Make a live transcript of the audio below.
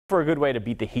For a good way to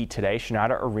beat the heat today,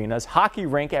 Schneider Arena's hockey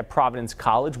rink at Providence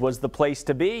College was the place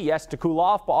to be. Yes, to cool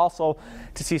off, but also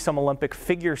to see some Olympic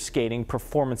figure skating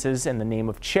performances in the name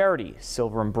of charity.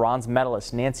 Silver and bronze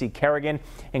medalist Nancy Kerrigan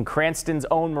and Cranston's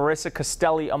own Marissa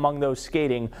Castelli among those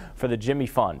skating for the Jimmy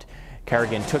Fund.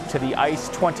 Kerrigan took to the ice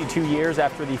 22 years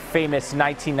after the famous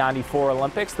 1994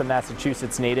 Olympics. The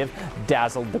Massachusetts native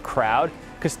dazzled the crowd.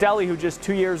 Castelli, who just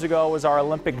 2 years ago was our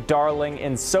Olympic darling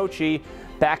in Sochi,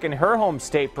 back in her home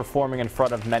state performing in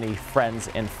front of many friends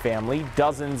and family.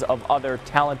 Dozens of other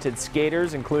talented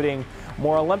skaters, including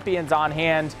more Olympians on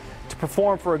hand to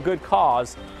perform for a good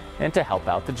cause and to help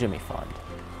out the Jimmy Fund.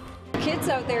 Kids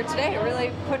out there today are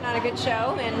really putting on a good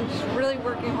show and really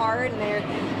working hard,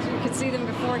 and you can see them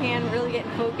beforehand really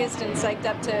getting focused and psyched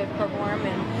up to perform.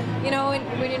 And you know,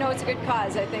 when you know it's a good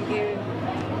cause, I think you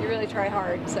really try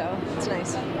hard, so it's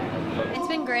nice. It's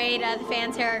been great. The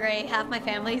fans here are great. Half my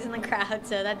family's in the crowd,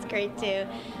 so that's great too.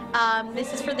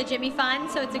 This is for the Jimmy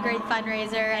Fund, so it's a great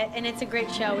fundraiser, and it's a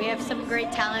great show. We have some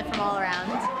great talent from all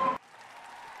around.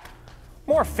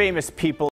 More famous people